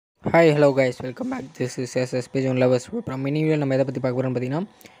Hi, hello guys, welcome back. This is S.SHAMAHESKAR Pigeon lovers. From many video நம்ம எதை பற்றி பார்க்க போகிறோம்னு பார்த்தீங்கன்னா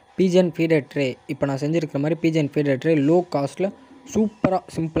Pigeon feeder tray. இப்போ நான் செஞ்சிருக்கிற மாதிரி Pigeon feeder tray லோ காஸ்ட்டில் சூப்பராக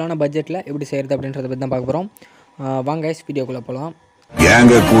சிம்பிளான பட்ஜெட்டில் எப்படி செய்கிறது அப்படின்றத பற்றி தான் பார்க்க போகிறோம். வாங்க guys, வீடியோக்குள்ளே போகலாம்.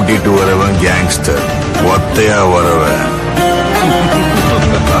 கேங்கை கூட்டிட்டு வரவன் கேங்ஸ்டர், ஒத்தையா வரவன்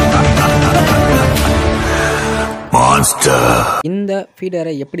மான்ஸ்டர். இந்த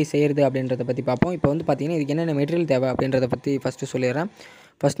ஃபீடரை எப்படி செய்கிறது அப்படின்றத பற்றி பார்ப்போம். இப்போ வந்து பார்த்தீங்கன்னா இதுக்கு என்னென்ன மெட்டீரியல் தேவை அப்படின்றத பற்றி ஃபஸ்ட்டு சொல்லிடுறேன்.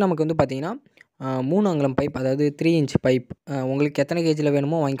 ஃபஸ்ட் நமக்கு வந்து பார்த்தீங்கன்னா 3 அங்குலம் பைப், அதாவது 3 இன்ச் பைப். உங்களுக்கு எத்தனை கேஜியில்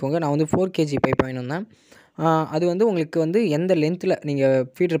வேணுமோ வாங்கிக்கோங்க. நான் வந்து 4 kg பைப் வாங்கிட்டு வந்தேன். அது வந்து உங்களுக்கு வந்து எந்த லென்த்தில் நீங்கள்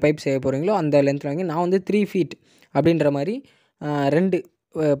ஃபீடர் பைப் செய்ய போகிறீங்களோ அந்த லென்த்தில் வாங்கி, நான் வந்து 3 feet அப்படின்ற மாதிரி 2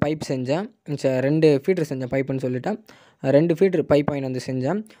 பைப் செஞ்சேன். 2 ஃபீடர் செஞ்சேன் பைப்புன்னு சொல்லிட்டேன். 2 ஃபீடர் பைப் வாங்கி வந்து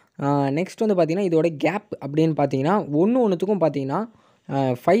செஞ்சேன். நெக்ஸ்ட் வந்து பார்த்திங்கன்னா இதோட கேப் அப்படின்னு பார்த்தீங்கன்னா ஒன்றுத்துக்கும் பார்த்தீங்கன்னா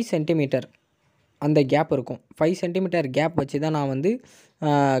 5 சென்டிமீட்டர் அந்த கேப் இருக்கும். 5 சென்டிமீட்டர் கேப் வச்சு தான் நான் வந்து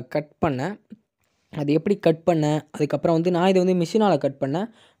கட் பண்ணேன். அது எப்படி கட் பண்ணேன், அதுக்கப்புறம் வந்து நான் இதை வந்து மிஷினால் கட் பண்ணேன்.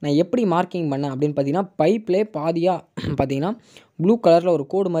 நான் எப்படி மார்க்கிங் பண்ணேன் அப்படின்னு பார்த்தீங்கன்னா பைப்லேயே பாதியாக பார்த்தீங்கன்னா ப்ளூ கலரில் ஒரு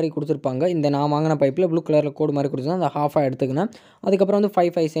கோடு மாதிரி கொடுத்துருப்பாங்க. இந்த நான் வாங்கின பைப்பில் ப்ளூ கலரில் கோடு மாதிரி கொடுத்துருந்தேன். அந்த ஹாஃபாக எடுத்துக்கினேன். அதுக்கப்புறம் வந்து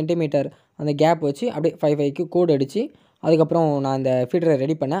 5 சென்டிமீட்டர் அந்த கேப் வச்சு அப்படியே 5க்கு கோடு அடித்து அதுக்கப்புறம் நான் இந்த ஃபீடரை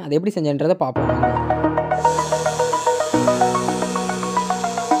ரெடி பண்ணேன். அது எப்படி செஞ்சேன்றதை பார்ப்போம்.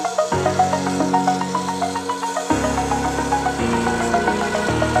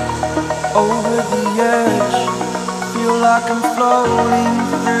 Over the edge, feel like I'm floating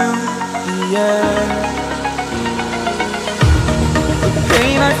through the air. The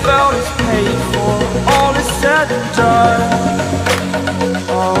pain I felt is paid for, all is said and done.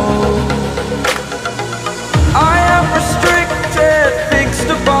 Oh, I am restricted,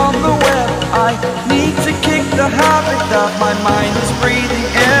 fixed upon the web. I need to kick the habit that my mind is breathing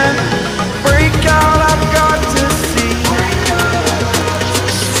in. Break out, I've got to see.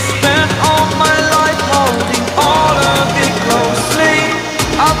 Spent all my life holding all of it closely.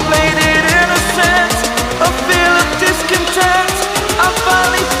 I played it innocent, a feel of discontent. I'm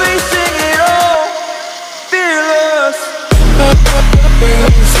finally facing it all, fearless.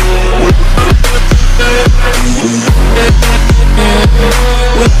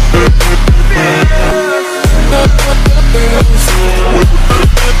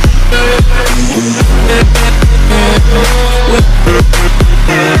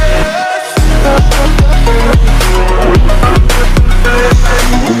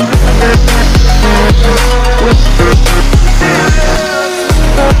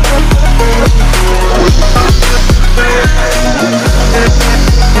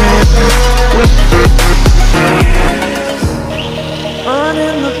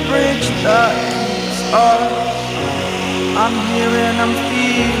 Burning the bridge that keeps us. I'm here and I'm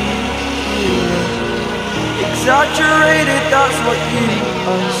feeling it. Exaggerated, that's what you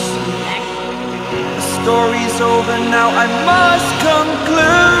assume. The story's over now, I must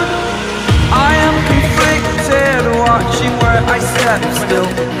conclude. I am conflicted, watching where I step still,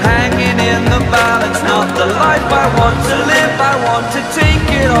 hanging in the balance. Not the life I want to live, I want to take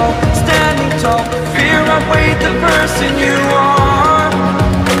it all. Standing tall, fear I've weighed the person you are.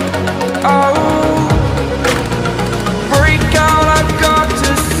 Oh, break out, I've got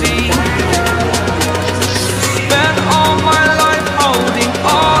to see. Spent all my life holding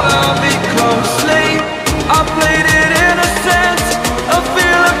all of it closely. I played it innocent, a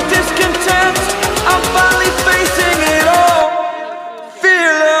feel of discontent. I'm finally facing it all,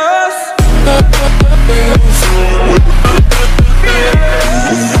 fearless.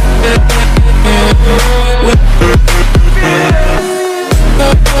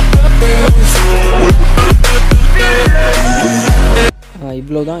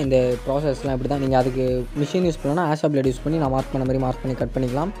 இவ்வளோ தான் இந்த ப்ராசஸ்லாம். இப்படி தான் நீங்கள் அதுக்கு machine use பண்ணணும்னா Asha plate use பண்ணி நான் மார்க் பண்ண மாதிரி மார்க் பண்ணி கட்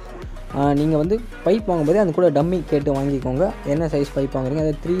பண்ணிக்கலாம். நீங்கள் வந்து பைப் வாங்கும்போது அது கூட டம்மி கேட்டு வாங்கிக்கோங்க. என்ன சைஸ் பைப் வாங்குறீங்க,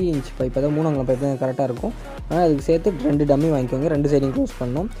 அது 3 இன்ச் பைப், அதாவது 3 அங்குலம் பைப் தான் கரெக்டாக இருக்கும். ஆனால் அதுக்கு சேர்த்து 2 டம்மி வாங்கிக்கோங்க. 2 சைடையும் க்ளோஸ்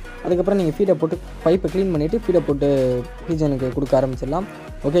பண்ணணும். அதுக்கப்புறம் நீங்கள் ஃபீடை போட்டு பைப்பை க்ளீன் பண்ணிவிட்டு ஃபீடை போட்டு பீஜனுக்கு கொடுக்க ஆரம்பிச்சிடலாம்.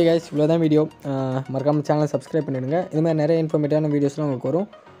 ஓகே கைஸ், இவ்வளோ தான் வீடியோ. மறக்காமல் சேனலை சப்ஸ்கிரைப் பண்ணிவிடுங்க. இதுமாதிரி நிறைய இன்ஃபர்மேட்டிவான வீடியோஸ்லாம் உங்களுக்கு வரும்.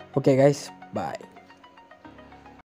 ஓகே கைஸ், பாய்.